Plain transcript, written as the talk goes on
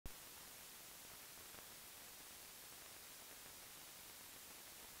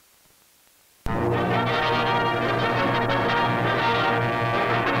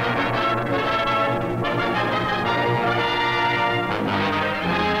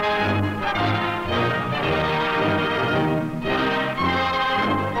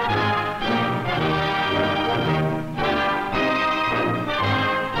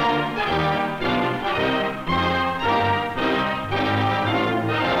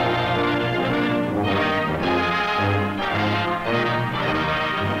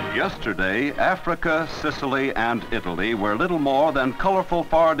Yesterday, Africa, Sicily, and Italy were little more than colorful,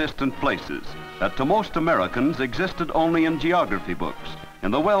 far-distant places that to most Americans existed only in geography books,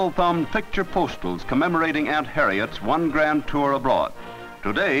 in the well-thumbed picture postals commemorating Aunt Harriet's one grand tour abroad.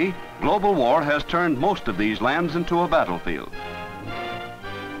 Today, global war has turned most of these lands into a battlefield.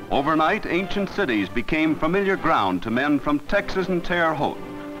 Overnight, ancient cities became familiar ground to men from Texas and Terre Haute,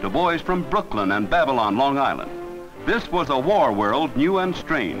 to boys from Brooklyn and Babylon, Long Island. This was a war world new and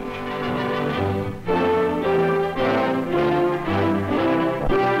strange.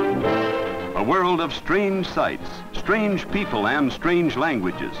 A world of strange sights, strange people, and strange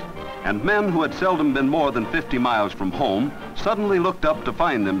languages. And men who had seldom been more than 50 miles from home suddenly looked up to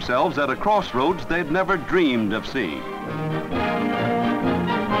find themselves at a crossroads they'd never dreamed of seeing.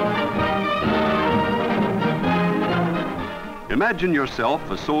 Imagine yourself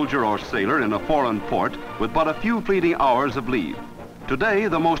a soldier or sailor in a foreign port with but a few fleeting hours of leave. Today,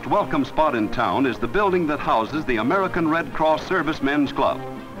 the most welcome spot in town is the building that houses the American Red Cross Servicemen's Club.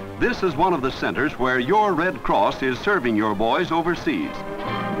 This is one of the centers where your Red Cross is serving your boys overseas.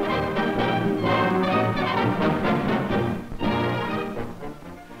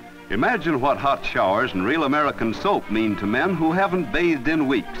 Imagine what hot showers and real American soap mean to men who haven't bathed in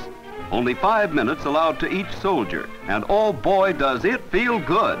weeks. Only 5 minutes allowed to each soldier, and oh boy, does it feel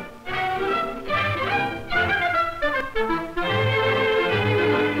good.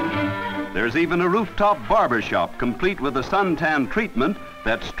 There's even a rooftop barber shop complete with a suntan treatment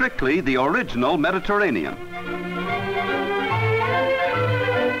that's strictly the original Mediterranean.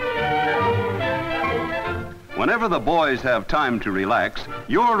 Whenever the boys have time to relax,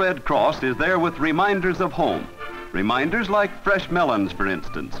 your Red Cross is there with reminders of home. Reminders like fresh melons, for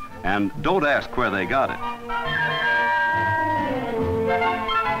instance, and don't ask where they got it.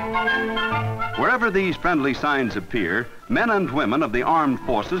 Wherever these friendly signs appear, men and women of the armed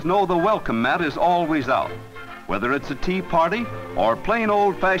forces know the welcome mat is always out. Whether it's a tea party or plain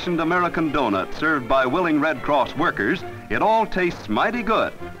old-fashioned American donut served by willing Red Cross workers, it all tastes mighty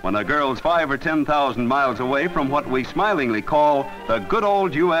good when a girl's 5,000 or 10,000 miles away from what we smilingly call the good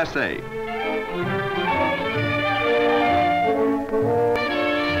old USA.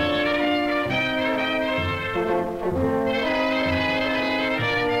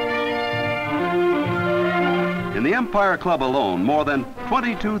 In the Empire Club alone, more than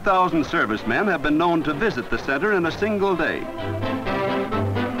 22,000 servicemen have been known to visit the center in a single day.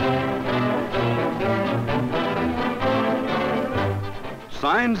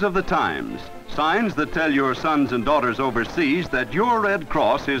 Signs of the times, signs that tell your sons and daughters overseas that your Red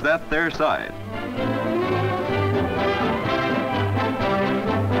Cross is at their side.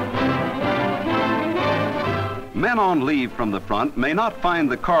 Men on leave from the front may not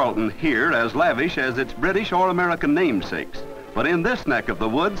find the Carlton here as lavish as its British or American namesakes, but in this neck of the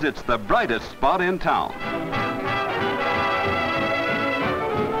woods, it's the brightest spot in town.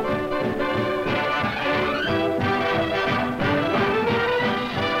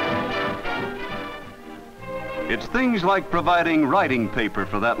 It's things like providing writing paper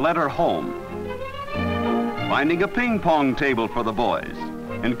for that letter home, finding a ping pong table for the boys,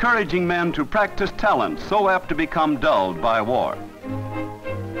 encouraging men to practice talents so apt to become dulled by war.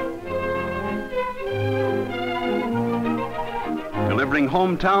 Delivering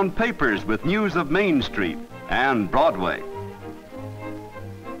hometown papers with news of Main Street and Broadway.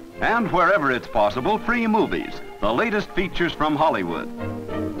 And wherever it's possible, free movies, the latest features from Hollywood.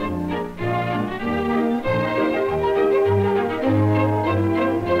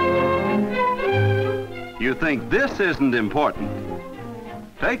 You think this isn't important?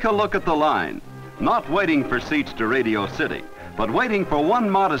 Take a look at the line. Not waiting for seats to Radio City, but waiting for one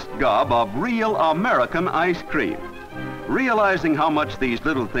modest gob of real American ice cream. Realizing how much these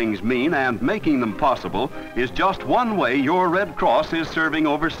little things mean and making them possible is just one way your Red Cross is serving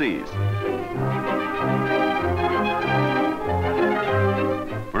overseas.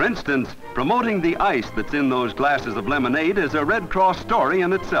 For instance, promoting the ice that's in those glasses of lemonade is a Red Cross story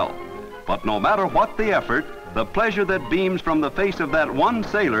in itself. But no matter what the effort, the pleasure that beams from the face of that one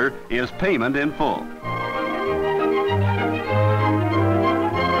sailor is payment in full.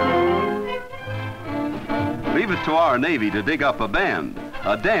 Leave it to our Navy to dig up a band,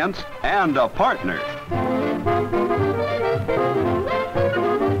 a dance, and a partner.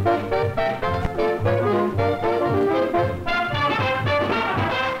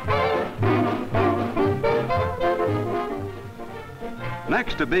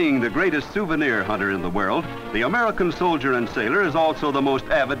 Next to being the greatest souvenir hunter in the world, the American soldier and sailor is also the most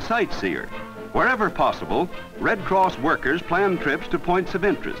avid sightseer. Wherever possible, Red Cross workers plan trips to points of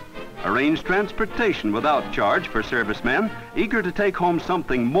interest. arrange transportation without charge for servicemen eager to take home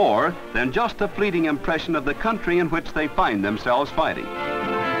something more than just a fleeting impression of the country in which they find themselves fighting.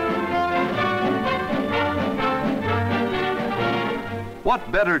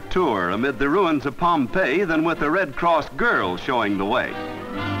 What better tour amid the ruins of Pompeii than with the Red Cross girls showing the way?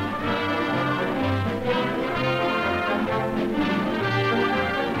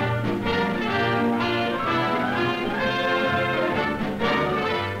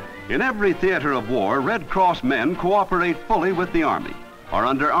 In every theater of war, Red Cross men cooperate fully with the Army, are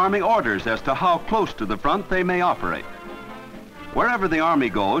under Army orders as to how close to the front they may operate. Wherever the Army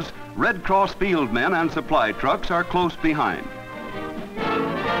goes, Red Cross field men and supply trucks are close behind.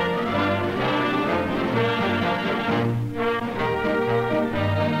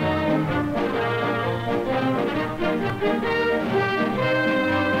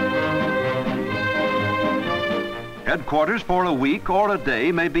 Headquarters for a week or a day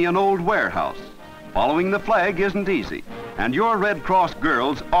may be an old warehouse. Following the flag isn't easy, and your Red Cross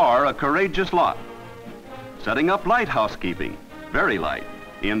girls are a courageous lot. Setting up light housekeeping, very light.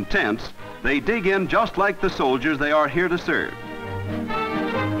 Intense, they dig in just like the soldiers they are here to serve.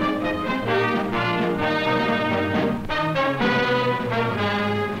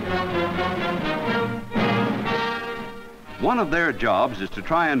 One of their jobs is to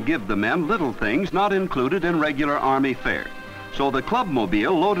try and give the men little things not included in regular Army fare. So the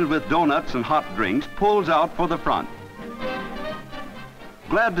clubmobile loaded with donuts and hot drinks pulls out for the front.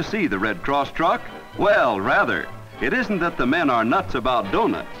 Glad to see the Red Cross truck? Well, rather. It isn't that the men are nuts about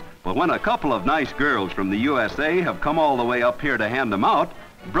donuts, but when a couple of nice girls from the USA have come all the way up here to hand them out,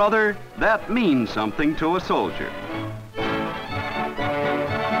 brother, that means something to a soldier.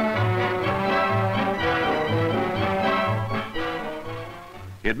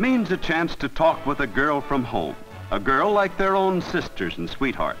 It means a chance to talk with a girl from home, a girl like their own sisters and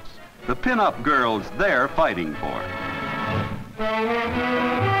sweethearts, the pin-up girls they're fighting for.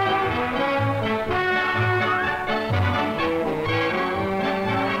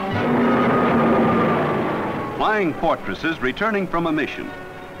 Flying fortresses returning from a mission.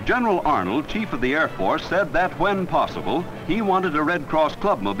 General Arnold, Chief of the Air Force, said that when possible, he wanted a Red Cross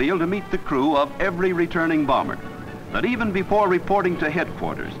Clubmobile to meet the crew of every returning bomber. That even before reporting to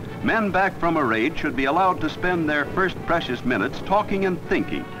headquarters, men back from a raid should be allowed to spend their first precious minutes talking and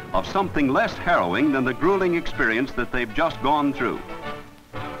thinking of something less harrowing than the grueling experience that they've just gone through.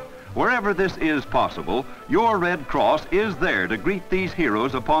 Wherever this is possible, your Red Cross is there to greet these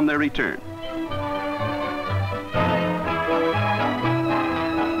heroes upon their return.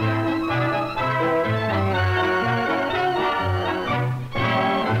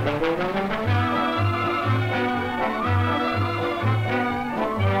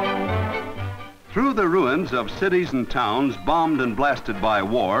 Through the ruins of cities and towns bombed and blasted by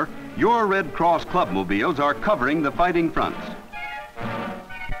war, your Red Cross Clubmobiles are covering the fighting fronts.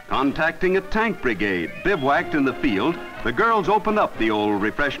 Contacting a tank brigade bivouacked in the field, the girls open up the old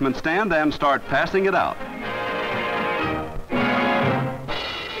refreshment stand and start passing it out.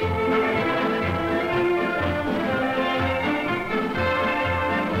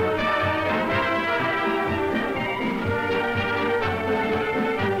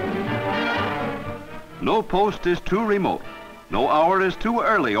 No post is too remote. No hour is too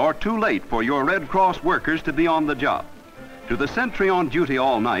early or too late for your Red Cross workers to be on the job. To the sentry on duty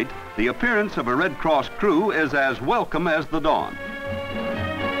all night, the appearance of a Red Cross crew is as welcome as the dawn.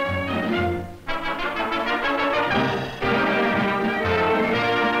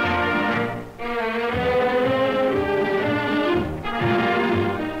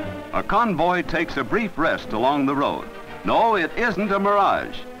 A convoy takes a brief rest along the road. No, it isn't a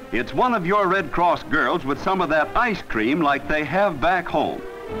mirage. It's one of your Red Cross girls with some of that ice cream like they have back home.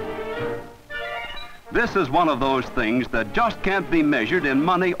 This is one of those things that just can't be measured in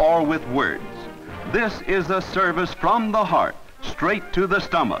money or with words. This is a service from the heart, straight to the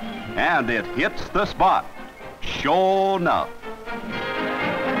stomach, and it hits the spot. Sure enough.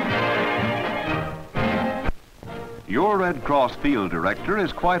 Your Red Cross field director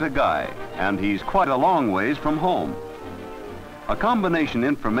is quite a guy, and he's quite a long ways from home. A combination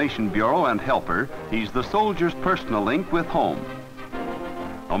information bureau and helper, he's the soldier's personal link with home.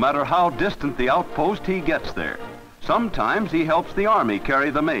 No matter how distant the outpost, he gets there. Sometimes he helps the Army carry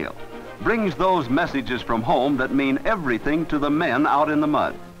the mail, brings those messages from home that mean everything to the men out in the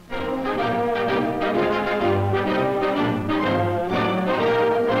mud.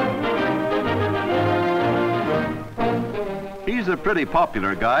 He's a pretty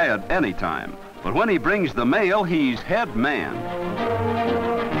popular guy at any time, but when he brings the mail, he's head man.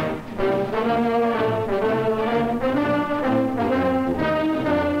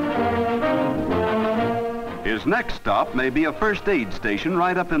 His next stop may be a first aid station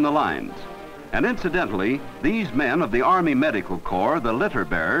right up in the lines. And incidentally, these men of the Army Medical Corps, the litter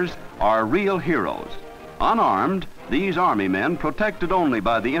bearers, are real heroes. Unarmed, these Army men, protected only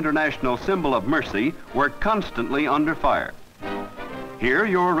by the international symbol of mercy, were constantly under fire. Here,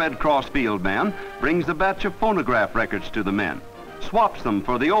 your Red Cross field man brings a batch of phonograph records to the men, swaps them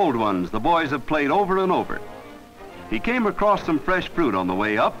for the old ones the boys have played over and over. He came across some fresh fruit on the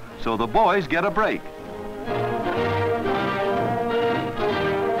way up, so the boys get a break.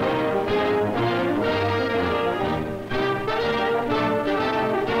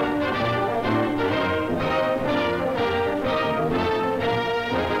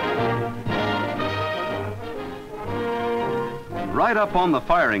 Right up on the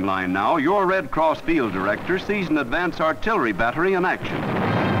firing line now, your Red Cross field director sees an advance artillery battery in action.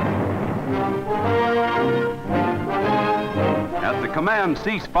 At the command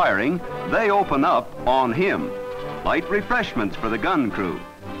cease firing, they open up on him. Light refreshments for the gun crew.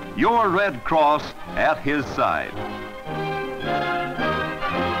 Your Red Cross at his side.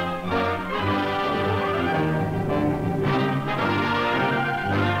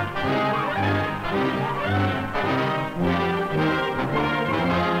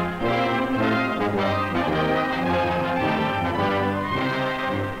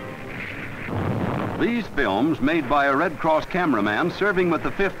 These films, made by a Red Cross cameraman serving with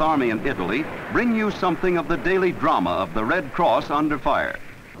the 5th Army in Italy, bring you something of the daily drama of the Red Cross under fire.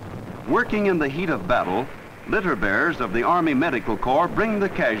 Working in the heat of battle, litter bearers of the Army Medical Corps bring the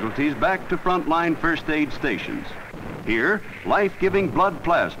casualties back to frontline first aid stations. Here, life-giving blood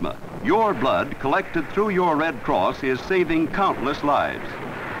plasma, your blood collected through your Red Cross, is saving countless lives.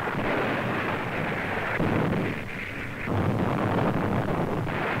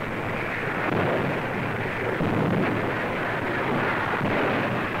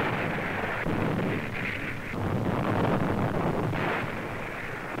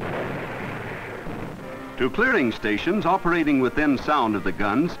 To clearing stations operating within sound of the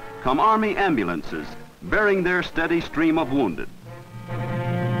guns come Army ambulances, bearing their steady stream of wounded.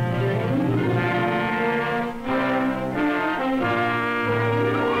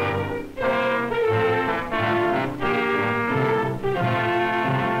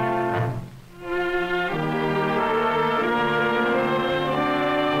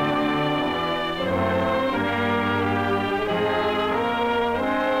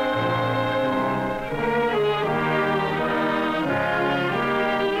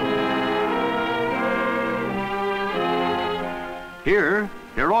 Here,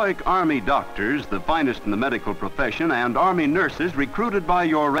 heroic Army doctors, the finest in the medical profession, and Army nurses recruited by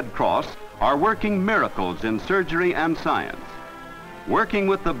your Red Cross are working miracles in surgery and science. Working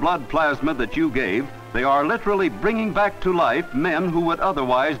with the blood plasma that you gave, they are literally bringing back to life men who would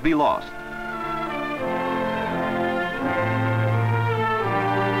otherwise be lost.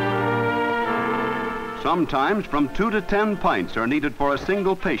 Sometimes from 2 to 10 pints are needed for a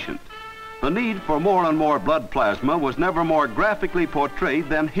single patient. The need for more and more blood plasma was never more graphically portrayed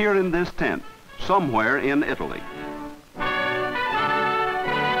than here in this tent, somewhere in Italy.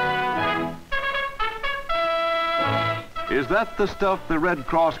 Is that the stuff the Red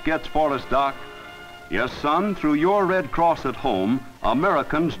Cross gets for us, Doc? Yes, son, through your Red Cross at home,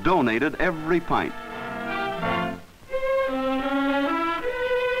 Americans donated every pint.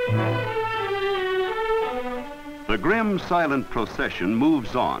 The grim, silent procession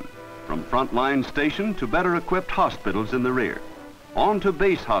moves on. From frontline station to better equipped hospitals in the rear, on to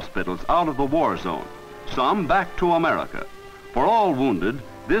base hospitals out of the war zone, some back to America. For all wounded,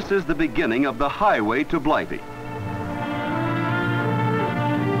 this is the beginning of the highway to Blighty.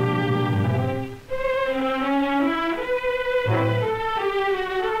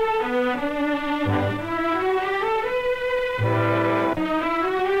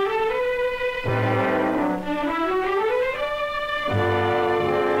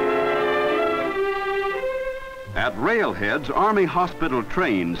 At railheads, Army hospital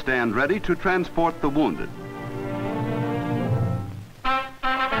trains stand ready to transport the wounded.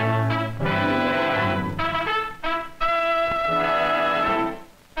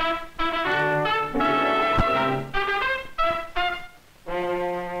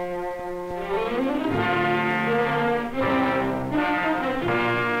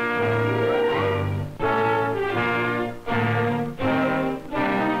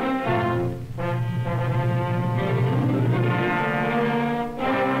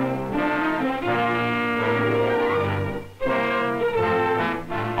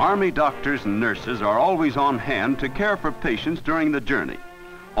 Army doctors and nurses are always on hand to care for patients during the journey.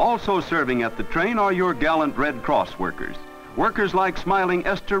 Also serving at the train are your gallant Red Cross workers. Workers like smiling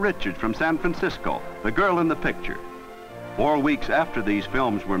Esther Richards from San Francisco, the girl in the picture. 4 weeks after these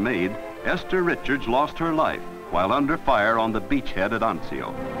films were made, Esther Richards lost her life while under fire on the beachhead at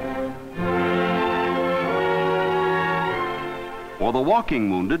Anzio. For the walking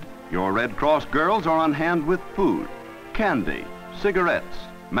wounded, your Red Cross girls are on hand with food, candy, cigarettes,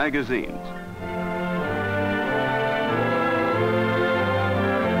 magazines.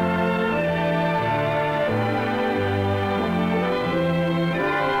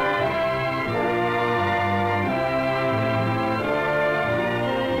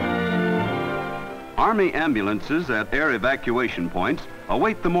 Army ambulances at air evacuation points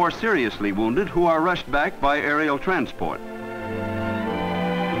await the more seriously wounded who are rushed back by aerial transport.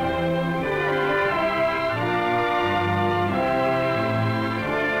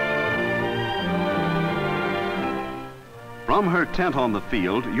 From her tent on the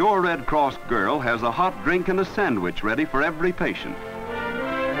field, your Red Cross girl has a hot drink and a sandwich ready for every patient.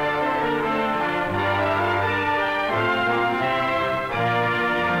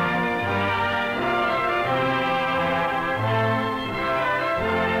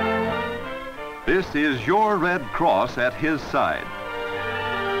 This is your Red Cross at his side.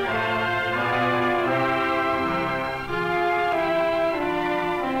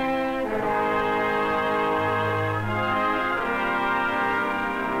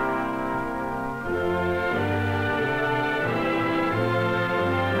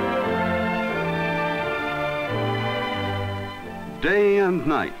 Day and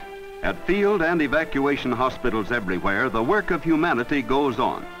night, at field and evacuation hospitals everywhere, the work of humanity goes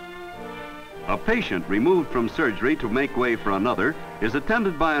on. A patient removed from surgery to make way for another is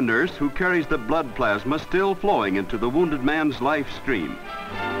attended by a nurse who carries the blood plasma still flowing into the wounded man's life stream.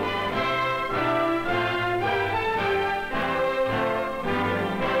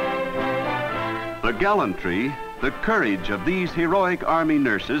 The gallantry, the courage of these heroic Army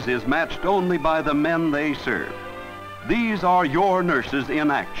nurses is matched only by the men they serve. These are your nurses in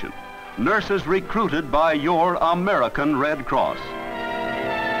action, nurses recruited by your American Red Cross.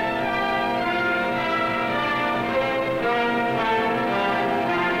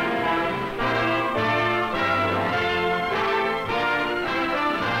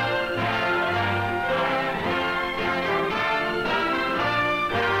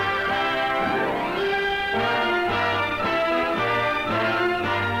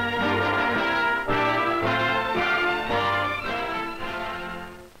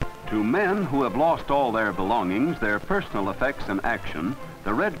 To men who have lost all their belongings, their personal effects and action,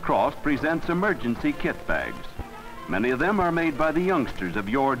 the Red Cross presents emergency kit bags. Many of them are made by the youngsters of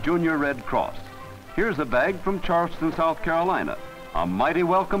your Junior Red Cross. Here's a bag from Charleston, South Carolina, a mighty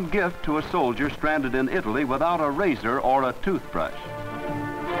welcome gift to a soldier stranded in Italy without a razor or a toothbrush.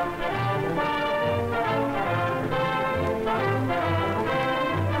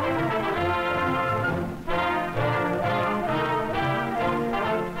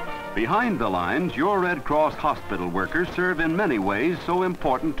 Behind the lines, your Red Cross hospital workers serve in many ways so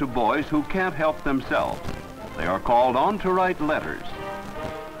important to boys who can't help themselves. They are called on to write letters.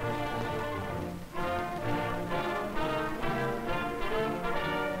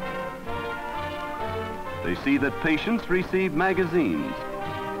 They see that patients receive magazines.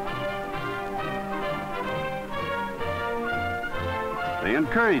 They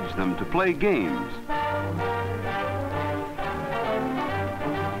encourage them to play games.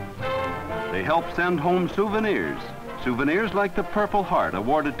 They help send home souvenirs, souvenirs like the Purple Heart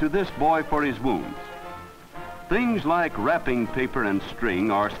awarded to this boy for his wounds. Things like wrapping paper and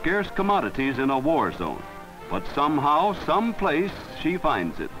string are scarce commodities in a war zone, but somehow, someplace, she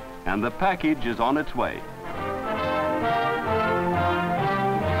finds it, and the package is on its way.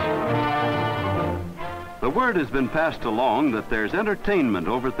 The word has been passed along that there's entertainment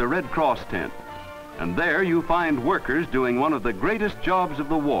over at the Red Cross tent, and there you find workers doing one of the greatest jobs of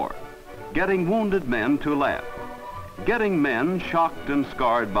the war, getting wounded men to laugh, getting men shocked and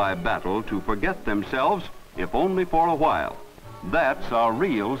scarred by battle to forget themselves, if only for a while. That's a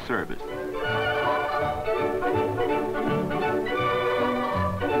real service.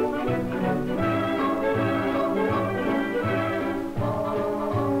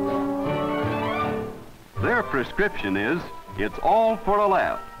 Their prescription is, it's all for a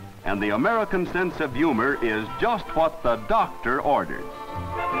laugh, and the American sense of humor is just what the doctor ordered.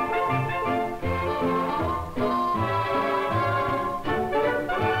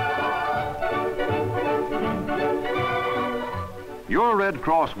 Your Red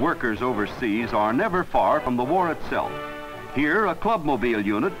Cross workers overseas are never far from the war itself. Here, a clubmobile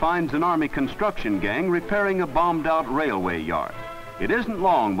unit finds an Army construction gang repairing a bombed-out railway yard. It isn't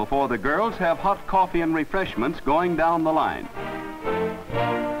long before the girls have hot coffee and refreshments going down the line.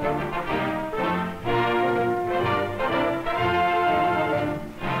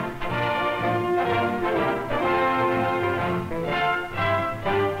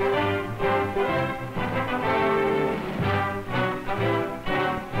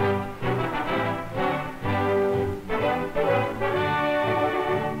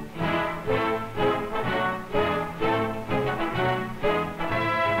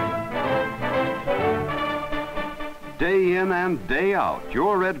 Day in and day out,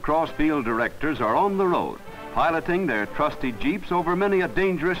 your Red Cross field directors are on the road, piloting their trusty Jeeps over many a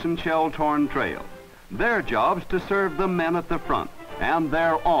dangerous and shell-torn trail. Their job's to serve the men at the front, and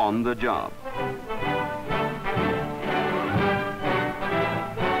they're on the job.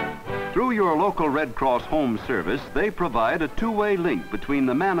 Through your local Red Cross home service, they provide a two-way link between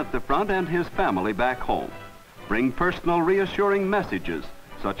the man at the front and his family back home. Bring personal reassuring messages,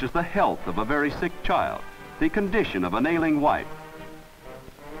 such as the health of a very sick child, the condition of an ailing wife.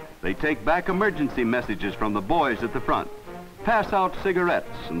 They take back emergency messages from the boys at the front, pass out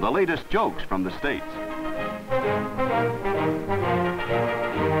cigarettes and the latest jokes from the States.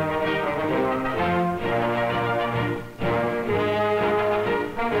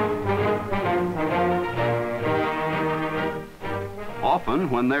 Often,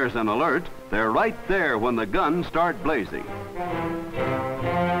 when there's an alert, they're right there when the guns start blazing.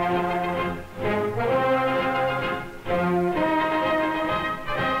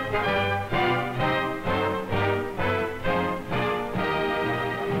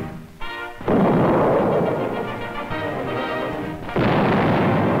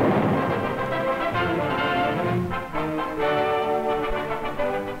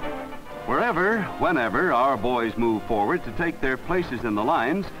 Whenever our boys move forward to take their places in the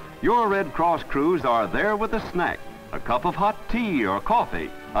lines, your Red Cross crews are there with a snack, a cup of hot tea or coffee,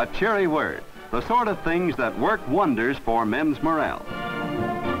 a cheery word, the sort of things that work wonders for men's morale.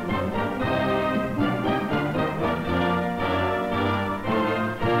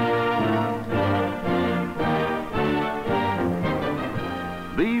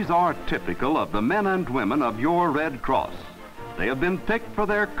 These are typical of the men and women of your Red Cross. They have been picked for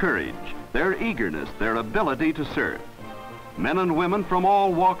their courage, their eagerness, their ability to serve. Men and women from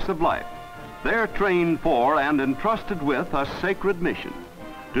all walks of life. They're trained for and entrusted with a sacred mission,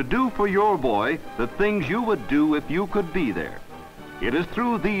 to do for your boy the things you would do if you could be there. It is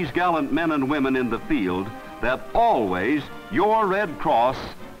through these gallant men and women in the field that always your Red Cross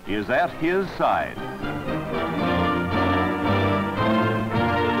is at his side.